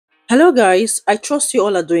Hello guys, I trust you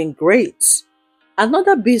all are doing great.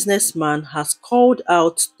 Another businessman has called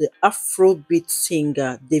out the Afrobeat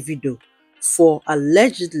singer Davido for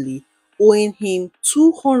allegedly owing him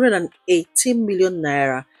 218 million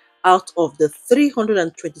naira out of the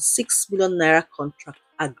 326 million naira contract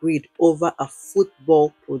agreed over a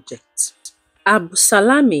football project. Abu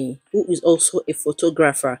Salami, who is also a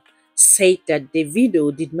photographer, said that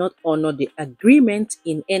Davido did not honor the agreement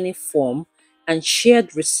in any form and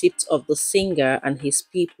shared receipts of the singer and his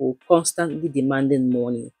people constantly demanding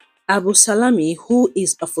money. Abu Salami, who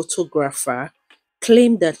is a photographer,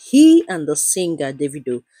 claimed that he and the singer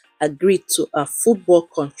Davido agreed to a football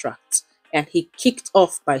contract and he kicked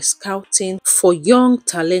off by scouting for young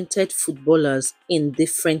talented footballers in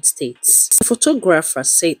different states. The photographer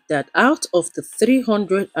said that out of the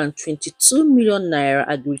 322 million naira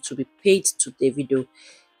agreed to be paid to Davido,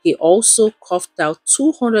 he also coughed out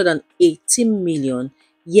 218 million,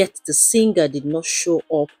 yet the singer did not show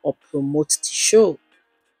up or promote the show.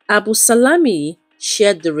 Abu Salami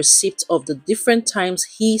shared the receipt of the different times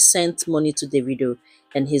he sent money to Davido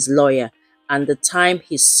and his lawyer and the time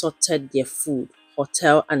he sorted their food,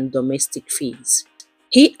 hotel and domestic fees.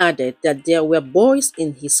 He added that there were boys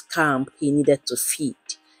in his camp he needed to feed,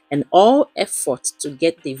 and all efforts to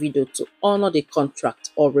get Davido to honor the contract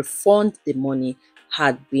or refund the money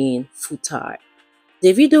had been futile.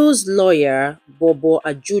 Davido's lawyer, Bobo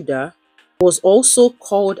Ajuda, was also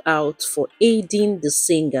called out for aiding the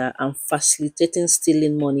singer and facilitating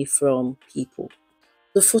stealing money from people.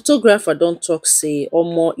 The photographer don't talk say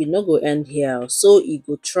omo e no go end here, so e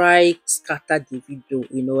go try scatter Davido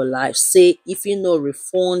life, say if e no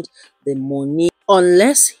refund the money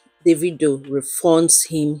unless Davido refunds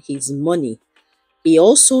him his money. He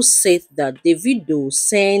also said that Davido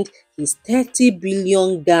send his 30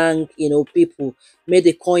 billion gang, people, may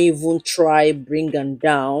they can't even try bring am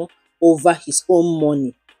down over his own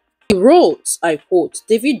money. He wrote, I quote,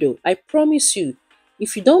 Davido, I promise you,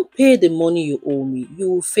 if you don't pay the money you owe me,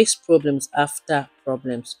 you will face problems after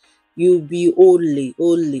problems. You'll be only.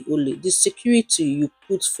 The security you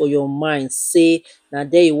put for your mind say now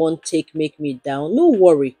there you won't make me down. No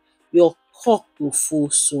worry, your cock will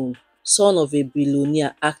full soon. Son of a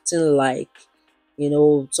billionaire acting like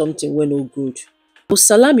something wey no good.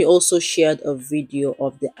 Salami also shared a video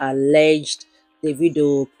of the alleged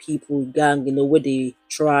Davido people gang, where they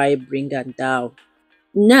try bring am down.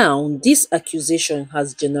 Now, this accusation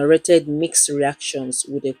has generated mixed reactions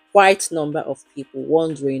with a quite number of people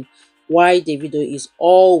wondering why Davido is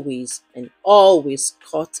always and always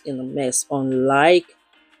caught in a mess unlike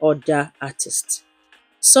other artists.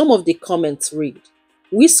 Some of the comments read,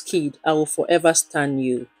 Wizkid, I will forever stand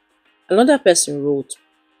you. Another person wrote,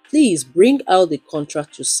 please bring out the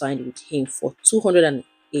contract you signed with him for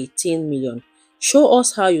 218 million. Show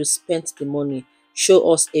us how you spent the money.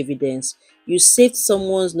 Show us evidence. You saved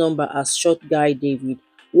someone's number as short guy David.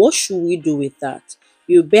 What should we do with that?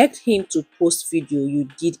 You begged him to post video you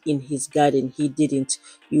did in his garden. He didn't.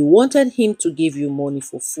 You wanted him to give you money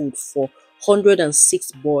for food for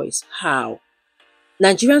 106 boys. How?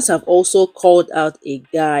 Nigerians have also called out a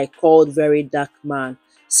guy called Verydarkman,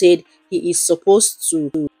 said he is supposed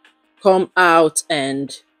to come out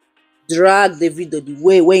and drag Davido the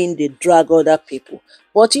way when they drag other people.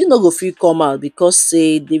 But you no go fit come out because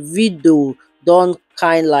say Davido don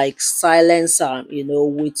kind like silence am,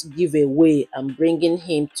 with giveaway and bringing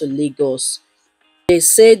him to Lagos. They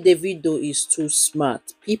say Davido is too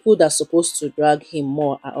smart. People that supposed to drag him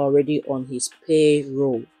more are already on his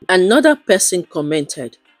payroll. Another person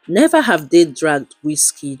commented, never have they dragged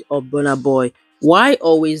Wizkid or Burna Boy. Why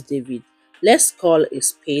always David? Let's call a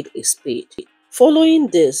spade a spade. Following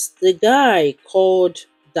this, the guy called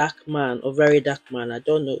Darkman or Verydarkman, I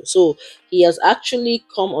don't know. So he has actually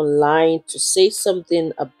come online to say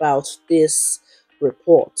something about this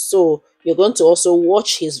report. So you're going to also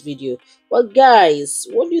watch his video. But guys,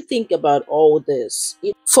 what do you think about all this?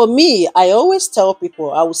 For me, I always tell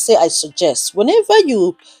people, I would say I suggest whenever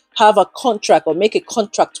you have a contract or make a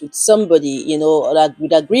contract with somebody, like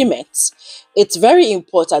with agreements, it's very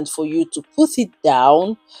important for you to put it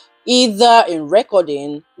down either in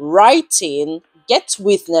recording, writing, get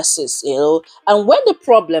witnesses, and when the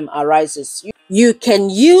problem arises, you can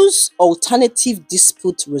use alternative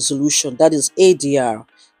dispute resolution, that is ADR.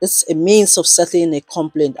 That's a means of settling a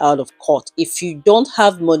complaint out of court if you don't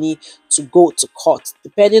have money to go to court,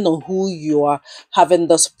 depending on who you are having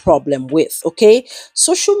this problem with. Okay,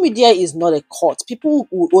 social media is not a court. People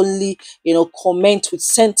will only comment with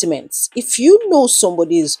sentiments. If you know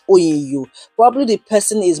somebody is owing you, probably the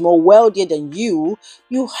person is more wealthy than you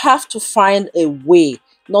have to find a way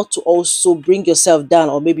not to also bring yourself down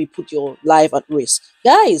or maybe put your life at risk.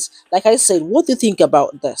 Guys, like I said, what do you think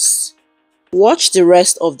about this? Watch the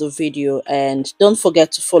rest of the video and don't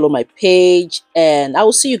forget to follow my page, and I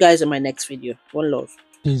will see you guys in my next video. One love.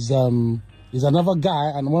 He's another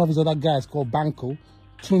guy, and one of his other guys called Banco,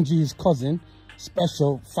 Tunji, his cousin,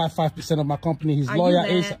 special 5% of my company. His lawyer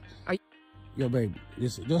is. Yo, babe,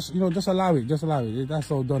 just allow it, just allow it.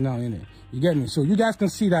 That's all done now, innit? You get me? So you guys can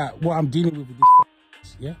see that what I'm dealing with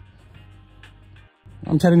this, yeah.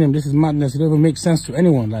 I'm telling him this is madness. It doesn't make sense to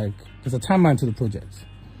anyone. Like, there's a timeline to the project.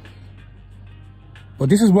 But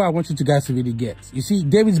this is what I want you guys to really get. You see,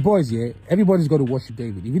 David's boys, yeah, everybody's got to worship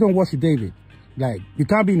David. If you don't worship David, like, you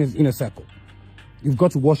can't be in his inner circle. You've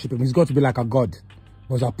got to worship him. He's got to be like a god.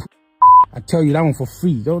 But I tell you that one for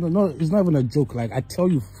free. No, it's not even a joke. Like, I tell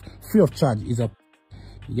you, free of charge is a...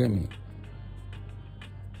 You get me?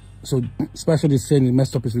 So, especially saying he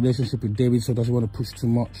messed up his relationship with David, so doesn't want to push too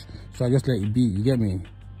much. So I just let it be. You get me?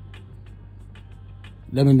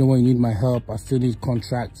 Let me know when you need my help. I still need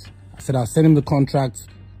contracts. I said I'll send him the contract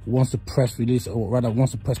once the press release, or rather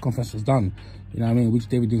once the press conference is done. You know what I mean? Which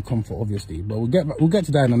David didn't come for, obviously. But we'll get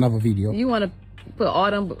to that in another video. You want to put all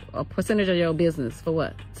them a percentage of your business for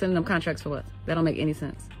what? Sending them contracts for what? That don't make any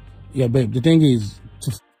sense. Yeah, babe. The thing is,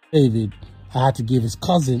 to David, I had to give his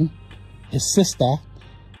cousin, his sister,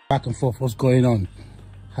 back and forth. What's going on?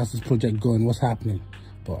 How's this project going? What's happening?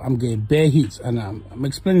 But I'm getting bare hits, and I'm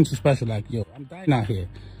explaining to Special like, yo, I'm dying out here.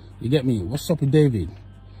 You get me? What's up with David?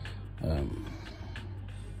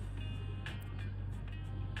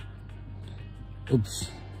 Oops.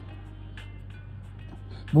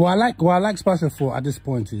 But what I like Special for at this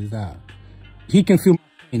point is that he can feel my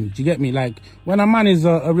pain. Do you get me? Like, when a man is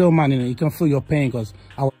a real man, you know, he can feel your pain because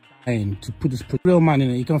I was dying to put this real man, you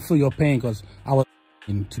know, he can feel your pain because I was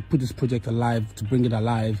dying to put this project alive, to bring it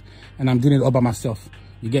alive, and I'm doing it all by myself.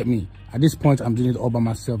 You get me? At this point, I'm doing it all by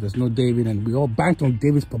myself. There's no David, and we all banked on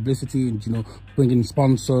David's publicity and, you know, bringing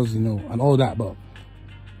sponsors, you know, and all that. But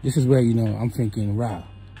this is where, you know, I'm thinking, wow,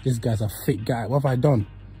 this guy's a fake guy. What have I done?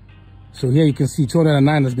 So here you can see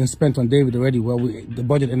 209 has been spent on David already. Well, the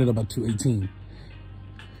budget ended up at 218.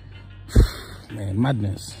 Man,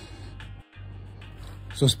 madness.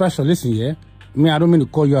 So Special, listen, yeah? I mean, I don't mean to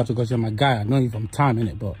call you out because you're my guy. I know you from time,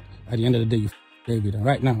 innit? But at the end of the day, you David. And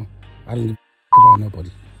right now, I don't give about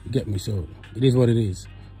nobody. You get me? So it is what it is.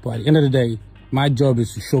 But at the end of the day, my job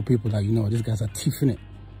is to show people that, you know, this guy's a thief, innit?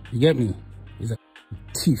 You get me? He's a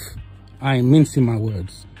thief. I ain't mincing my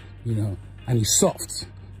words, you know, and he's soft.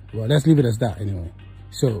 Well, let's leave it as that anyway.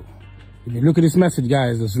 So if you look at this message,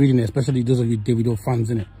 guys, that's reading it, especially those of you Davido fans,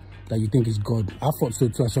 innit, that you think is God. I thought so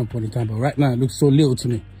too at some point in time, but right now it looks so little to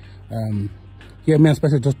me. Here, me and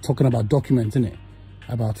Special just talking about documents, innit?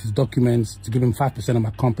 About his documents, to give him 5% of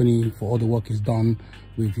my company for all the work he's done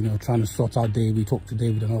with, you know, trying to sort out David, talk to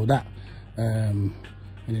David and all that. And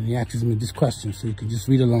then he asks me this question, so you can just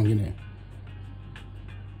read along, you know.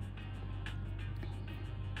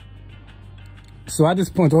 So at this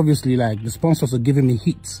point, obviously, like, the sponsors are giving me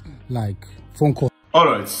hits, like phone calls.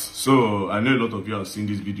 Alright, so I know a lot of you have seen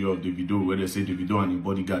this video of Davido where they say Davido and his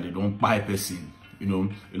bodyguard, they don't buy person. You know,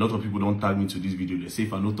 a lot of people don't tag me to this video. They say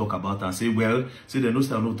if I don't talk about them, say, well, say they know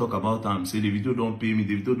say I don't talk about them. Say Davido don't pay me,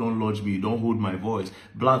 Davido don't lodge me, don't hold my voice.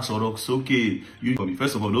 Blacks or rocks, okay. You for me.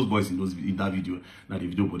 First of all, those boys in that video, now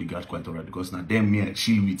Davido bodyguard quite alright because now them me I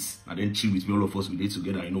chill with, and then chill with me, all of us we did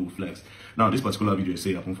together, you know, we flex. Now this particular video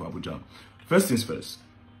say happen for Abuja. First things first.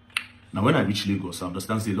 Now when I reach Lagos, I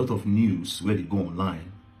understand say a lot of news where they go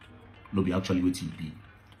online, no be actually what it be.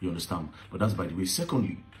 You understand? But that's by the way.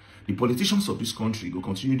 Secondly, the politicians of this country will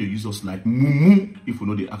continue to use us like mumu if we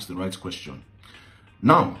know they ask the right question.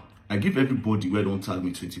 Now, I give everybody where don't tag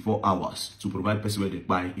me 24 hours to provide person where they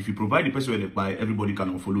buy. If you provide the person where they buy, everybody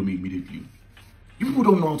can unfollow me immediately. You people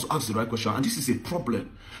don't know how to ask the right question, and this is a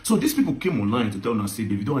problem. So these people came online to tell us, say,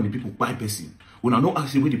 Davido and the people buy person. When I know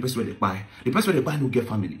ask where the person where they buy, the person where they buy no get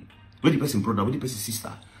family. Where the person brother, where the person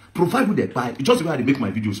sister. Provide who they buy. It's just the way I make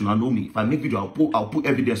my videos, so now know me. If I make video, I'll put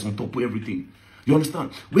evidence on top, put everything. You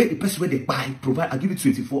understand? Where the person where they buy, provide, I give it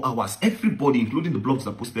 24 hours. Everybody, including the blogs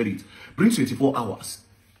that posted it, bring 24 hours.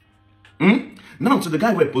 Now, to the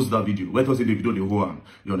guy where posted that video, where posted the video, the whole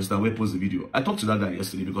you understand, where posted the video. I talked to that guy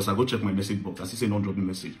yesterday because I go check my message box. I see say don't drop me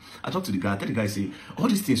message. I talked to the guy, I tell the guy, say, all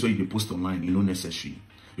these things where you post online, you know, necessary.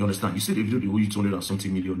 You understand? You say the video, they owe you 200 and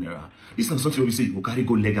something million naira. This is not something where you say you will carry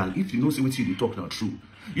go legal. If you know, say what you talk now true.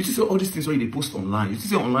 You see, say all these things where they post online. You see,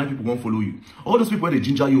 say online people won't follow you. All those people where they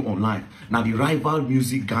ginger you online. Now the rival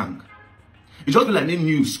music gang. It just be like name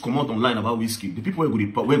news come out online about whiskey. The people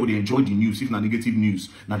where they enjoy the news, if not negative news,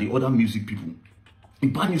 now the other music people.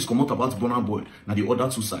 If bad news come out about Burna Boy, now the other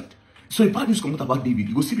two side. So if bad news come out about David,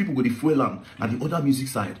 you go see people go the fuel am, now the other music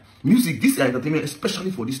side. Music, this entertainment,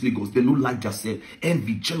 especially for this Lagos, they don't like yourself.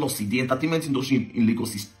 Envy, jealousy. The entertainment industry in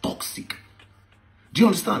Lagos is toxic. Do you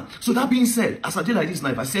understand? So that being said, as I did like this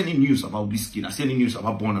now, if I see any news about Wizkid, I see any news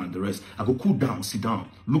about Burna and the rest, I go cool down, sit down,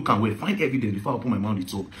 look and wait, find evidence before I open my mouth to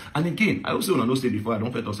talk. And again, I also want to say before I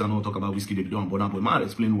don't first say I don't talk about Wizkid, Davido and Burna, but I'll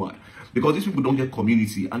explain why. Because these people don't get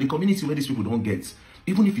community, and the community where these people don't get,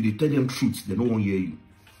 even if you tell them truth, they don't want to hear you.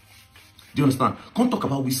 Do you understand? Can't talk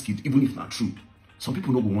about Wizkid, even if not true. Some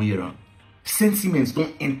people don't go one year around. Sentiments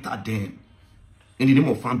don't enter them. In the name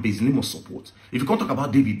of fan base, in the name of support. If you can't talk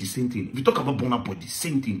about David, the same thing. If you talk about Burna Boy, the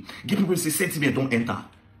same thing. Get people say sentiment don't enter.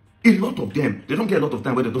 A lot of them, they don't get a lot of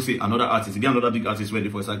time where they don't say another artist. If get another big artist where they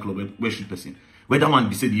for a side club, where shoot person. Where that one,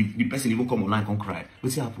 they say the person even come online, come cry.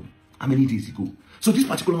 What's happen? How many days ago? So this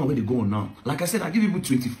particular one where they go on now, like I said, I give people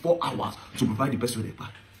 24 hours to provide the best way they buy.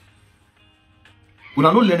 When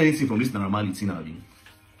I don't learn anything from this normality now, when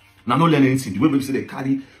I don't learn anything, the way people say they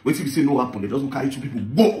carry, when people say no happen, they just carry two people,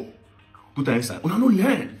 whoa! Put that inside. When I don't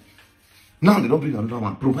learn. Now they don't bring another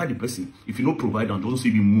one. Provide the person. If you don't provide them, don't say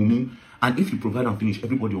be mumu. And if you provide and finish,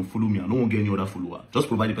 everybody will follow me. I don't want to get any other follower. Just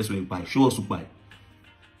provide the person when you buy. Show us to buy.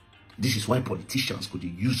 This is why politicians could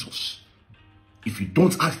use us. If you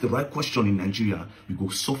don't ask the right question in Nigeria, we go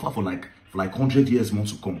suffer for like 100 years more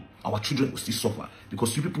to come. Our children will still suffer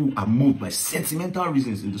because you people are moved by sentimental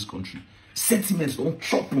reasons in this country. Sentiments don't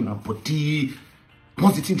chop on a body.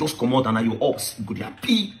 Once the thing just come out and are your ups, you go be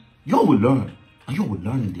happy. You will learn. And you will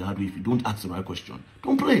learn in the hard way if you don't ask the right question.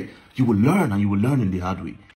 Don't play. You will learn and you will learn in the hard way.